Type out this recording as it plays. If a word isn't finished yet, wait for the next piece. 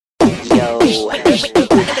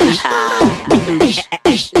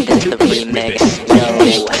This is the remix.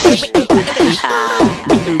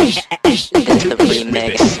 This is the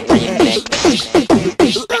remix.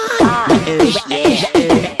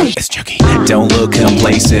 Don't look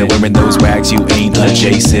complacent, wearing those rags, you ain't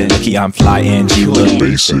adjacent. Looky, I'm fly and you look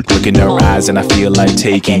basic. Look in her eyes and I feel like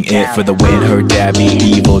taking it for the win. Her dad be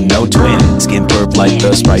evil, no twin. Skin purp like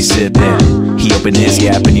the Sprite sippin'. He opened his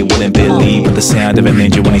yap and you wouldn't believe but the sound of an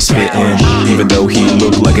angel when he's spittin'. Even though he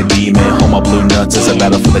looked like a demon, home my blue nuts is a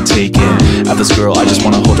battle for the taking. Of this girl, I just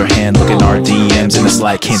wanna hold her hand. Look in our DMs and it's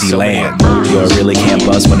like Candyland. Yo, I really can't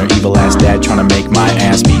bust when her evil ass dad tryna make my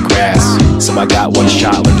ass be grass. So I got one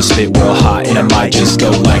shot, learn to spit real hot, and I might just go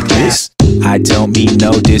like this. I don't mean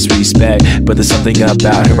no disrespect, but there's something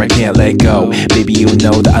about her I can't let go. Baby, you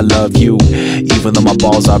know that I love you, even though my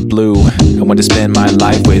balls are blue. I want to spend my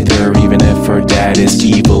life with her, even if her dad is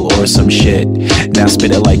evil or some shit. Now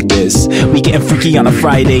spit it like this. We getting freaky on a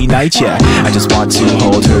Friday night, yeah. I just want to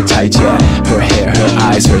hold her tight, yeah. Her hair, her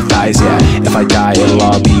eyes, her thighs, yeah. If I die, it'll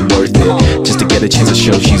all be worth it, just to get a chance to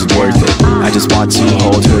show she's worth it. I just want to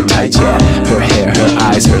hold her tight, yeah. Her hair, her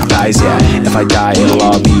eyes, her thighs, yeah. If I die, it'll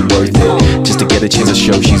all be worth it, just to get a chance to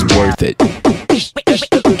show she's worth it.